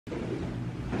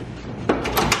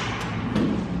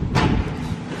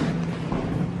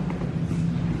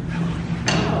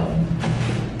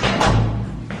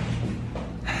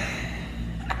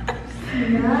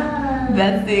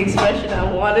That's the expression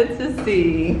I wanted to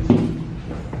see.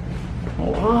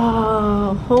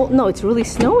 Wow. Oh, no, it's really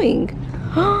snowing.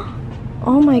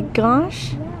 Oh my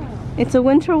gosh. It's a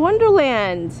winter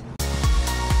wonderland.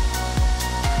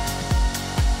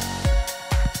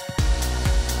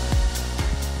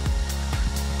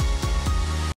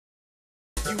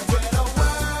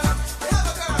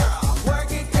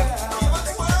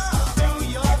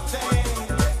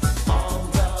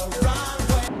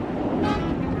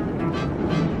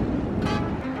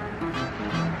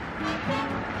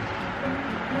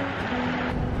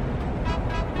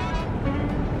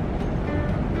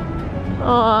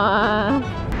 Aww.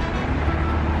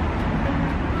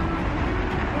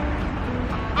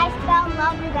 I spell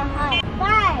love with a heart.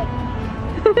 Bye.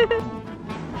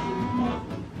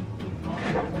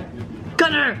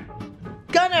 Gunner!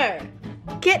 Gunner!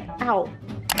 Get out!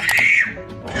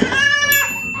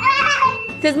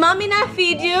 Does mommy not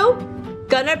feed you?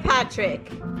 Gunner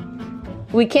Patrick.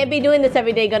 We can't be doing this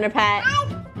every day, Gunner Pat.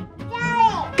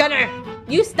 Gunner!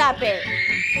 You stop it!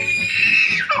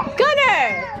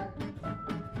 Gunner!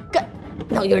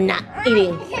 No, you're not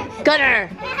eating. Gunner!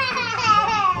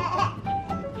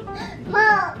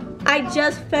 I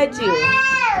just fed you.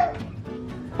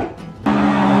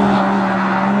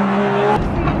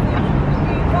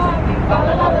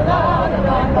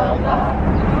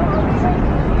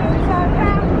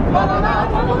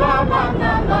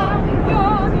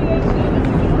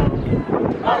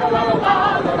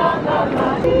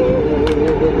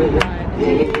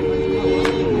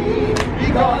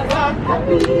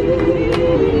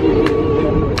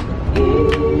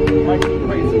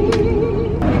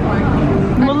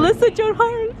 Melissa Joan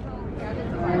Hart.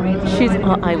 She's,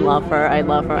 oh, I love her, I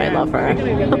love her, I love her.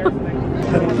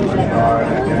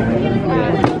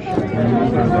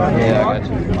 Yeah, I got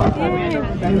you.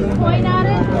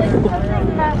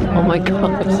 Oh my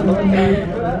gosh.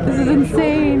 This is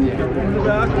insane.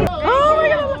 Oh my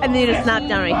god. And then you just snap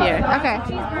down right here. Okay.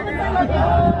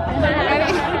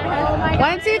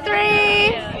 1, 2, 3.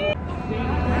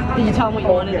 Did you tell him what you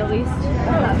wanted at least?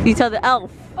 You tell the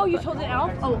elf. Oh, you told the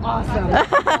elf? Oh, awesome.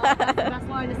 That's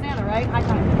line to Santa, right? High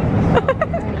five.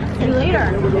 See you later.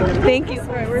 Thank you.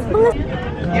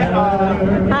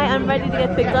 Hi, I'm ready to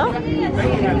get picked up.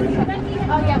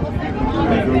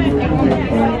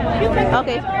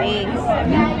 Okay, thanks.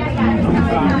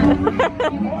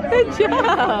 Good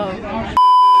job.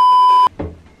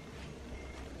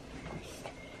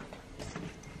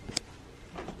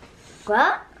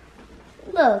 What?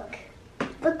 Look.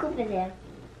 Look over there.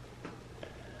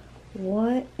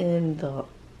 What in the...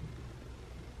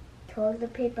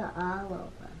 Toilet paper all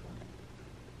over.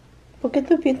 ¿Por qué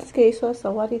tú piensas que hizo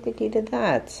eso? Why do you think he did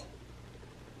that?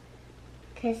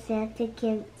 Because Santa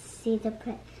can't see the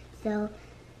so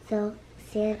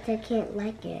Santa can't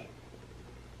like it.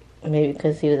 Maybe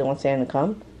because he doesn't want Santa to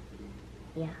come?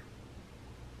 Yeah.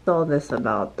 All this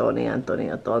about Tony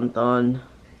Antonio Tonton.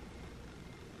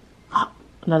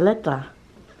 La letra.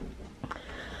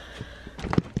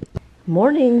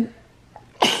 Morning.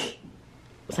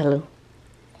 Salud.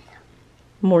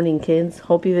 Morning, kids.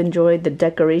 Hope you've enjoyed the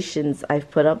decorations I've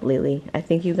put up lately. I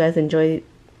think you guys enjoy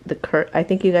the I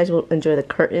think you guys will enjoy the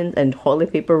curtains and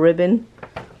toilet paper ribbon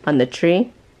on the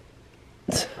tree.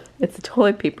 It's a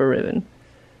toilet paper ribbon.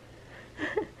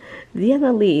 Ziana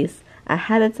Eliz, I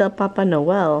had to tell Papa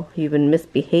Noel you've been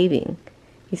misbehaving.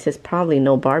 He says probably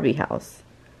no Barbie house.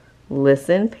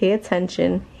 Listen, pay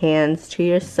attention, hands to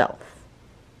yourself.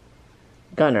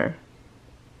 Gunner,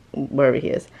 wherever he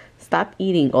is, stop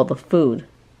eating all the food.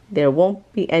 There won't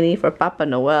be any for Papa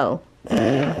Noel.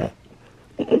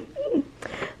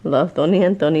 Love, Tony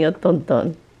Antonio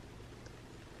Tonton.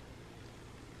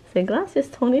 Say gracias,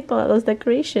 Tony, for those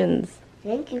decorations.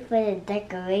 Thank you for the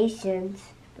decorations,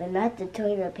 but not the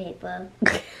toilet paper.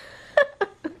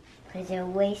 Because you're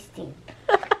wasting.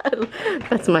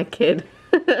 That's my kid.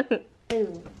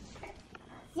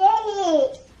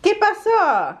 ¿Qué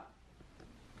pasó?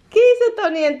 ¿Qué hizo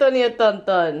Tony Antonio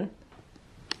Tonton?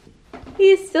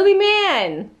 He's a silly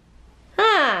man.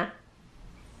 Huh?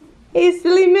 He's a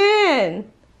silly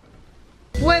man.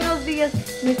 Buenos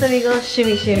dias, mis amigos.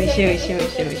 Shimmy, shimmy, shimmy, shimmy,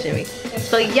 shimmy, shimmy.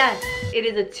 So yes, it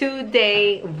is a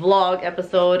 2-day vlog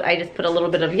episode. I just put a little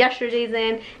bit of yesterday's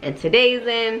in and today's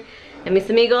in. And mis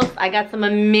amigos, I got some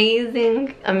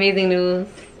amazing, amazing news.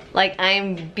 Like,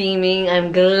 I'm beaming,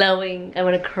 I'm glowing, I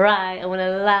wanna cry, I wanna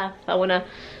laugh, I wanna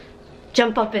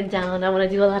jump up and down, I wanna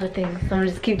do a lot of things. So I'm gonna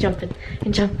just keep jumping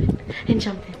and jumping and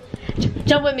jumping.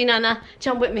 Jump with me, Nana.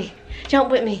 Jump with me. Jump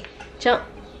with me. Jump.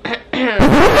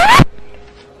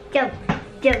 Jump, jump,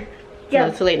 jump. No,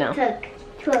 it's too late now. Twerk,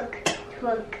 twerk,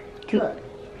 twerk, twerk.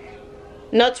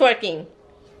 No twerking.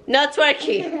 No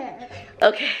twerking.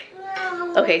 Okay.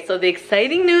 Okay, so the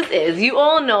exciting news is, you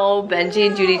all know Benji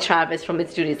and Judy Travis from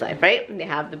It's Judy's Life, right? They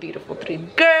have the beautiful 3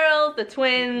 girls, the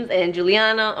twins, and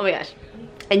Juliana. Oh my gosh.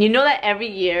 And you know that every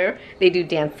year they do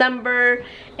Dancember,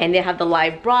 and they have the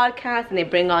live broadcast, and they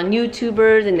bring on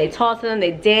YouTubers, and they talk to them,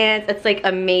 they dance. It's like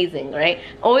amazing, right?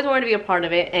 Always wanted to be a part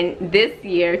of it. And this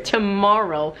year,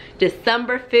 tomorrow,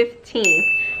 December 15th,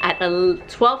 at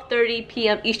 12:30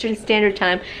 p.m. Eastern Standard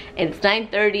Time, and it's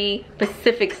 9:30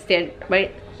 Pacific Standard,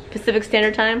 right? Pacific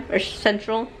Standard Time, or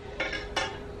Central?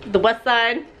 The West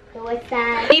Side? The West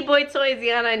Side. Me, BOYTOY,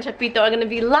 Ziana, and Chapito are gonna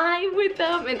be live with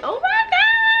them, and oh my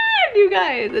god, you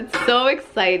guys, it's so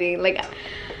exciting. Like,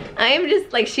 I am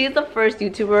just like, she's the first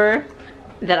YouTuber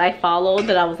that I followed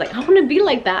that I was like, I want to be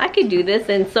like that. I could do this.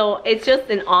 And so it's just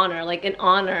an honor, like an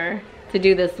honor to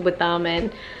do this with them.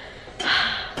 And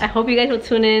I hope you guys will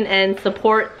tune in and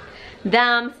support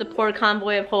them, support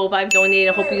Convoy of Hope. I've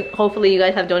donated. Hopefully you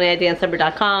guys have donated at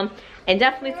dancember.com. And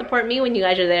definitely support me when you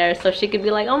guys are there, so she could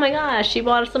be like, oh my gosh, she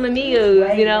bought us some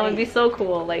amigos, you know. It'd be so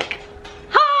cool. Like,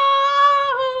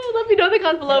 let me know in the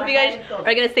comments below if you guys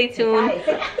are gonna stay tuned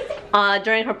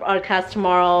during her broadcast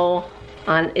tomorrow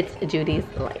on It's Judy's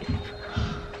Life.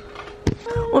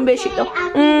 Un besito.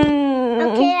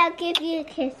 Okay, I'll give you a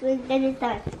kiss when it's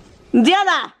done.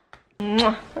 Diana!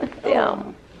 Te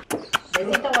amo.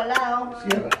 Besito volado.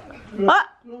 Ah.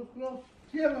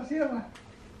 Cierra.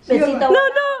 Besito. No,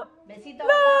 no. Besito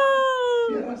No.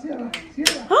 Cierra.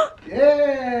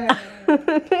 Yeah.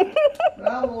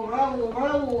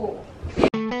 Bravo.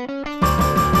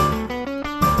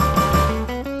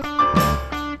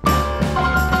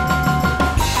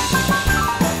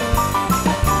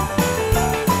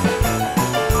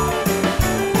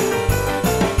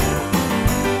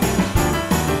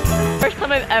 First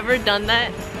time I've ever done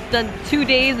that. Done 2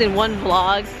 days in one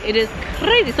vlog. It is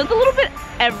crazy. So it's a little bit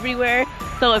everywhere.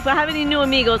 So if I have any new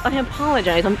amigos, I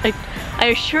apologize. I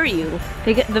assure you,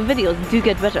 the videos do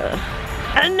get better.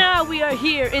 And now we are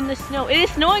here in the snow. It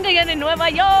is snowing again in Nueva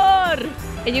York.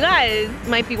 And you guys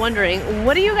might be wondering,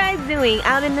 what are you guys doing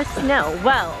out in the snow?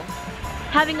 Well,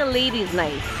 having a ladies'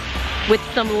 night with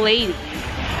some ladies.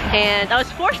 And I was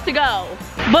forced to go.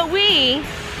 But we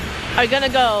are gonna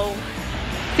go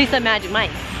see some Magic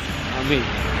Mike. Not me.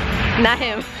 Not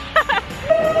him.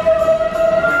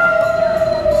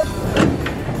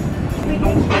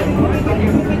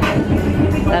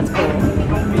 That's cool.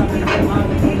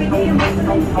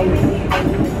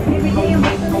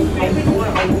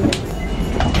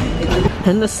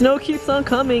 And the snow keeps on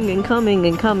coming and coming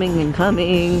and coming and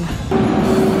coming.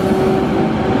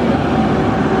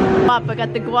 Guap, I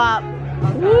got the guap.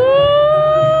 Woo!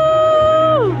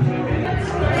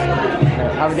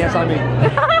 Have a dance on me.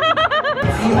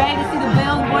 You ready to see the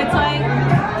bills, BOYTOY?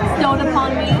 Stowed upon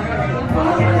me.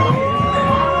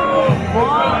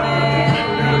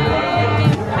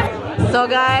 So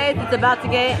guys, it's about to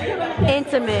get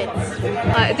intimate.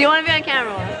 Do you want to be on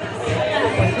camera?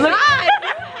 Look.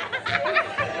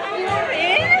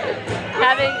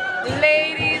 Having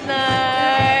ladies'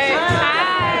 night.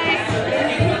 Hi.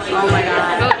 Oh my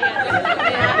god.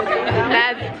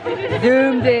 That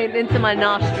zoomed in into my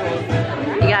nostrils.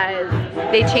 You guys,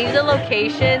 they changed the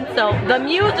location, so the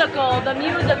musical is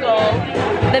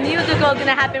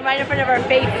gonna happen right in front of our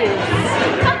faces.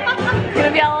 It's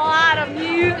gonna be a lot of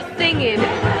singing.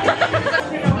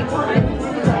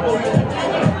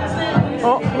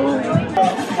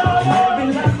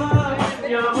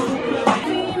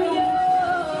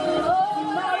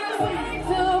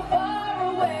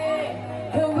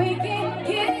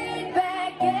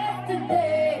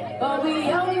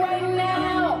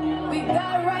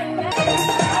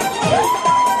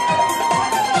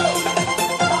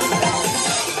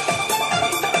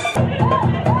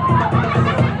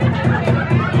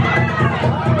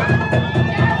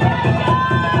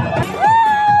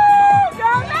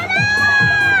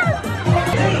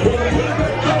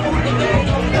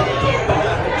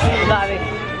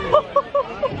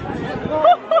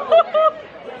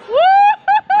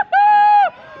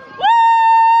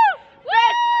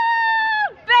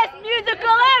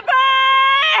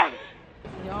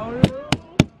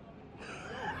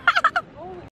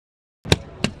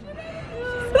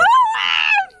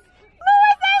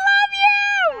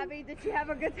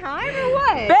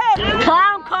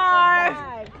 Clown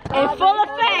car in full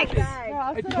effect.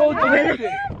 I told you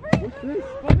everything. What's this?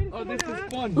 Oh, this is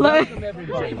fun. Welcome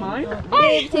everybody.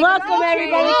 Welcome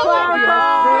everybody, clown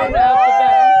car.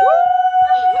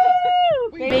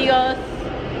 Amigos,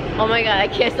 oh my god, I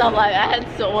can't stop laughing. I had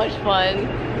so much fun.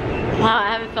 Wow,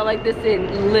 I haven't felt like this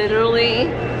in literally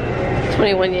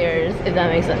 21 years, if that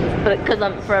makes sense. But because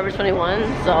I'm forever 21,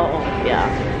 so yeah.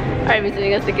 Alright, so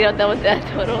you guys to get out done with that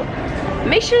total.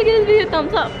 Make sure to give this video a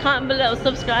thumbs up, comment below,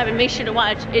 subscribe, and make sure to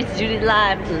watch It's Judy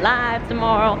live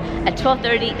tomorrow at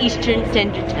 12:30 Eastern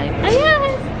Standard Time.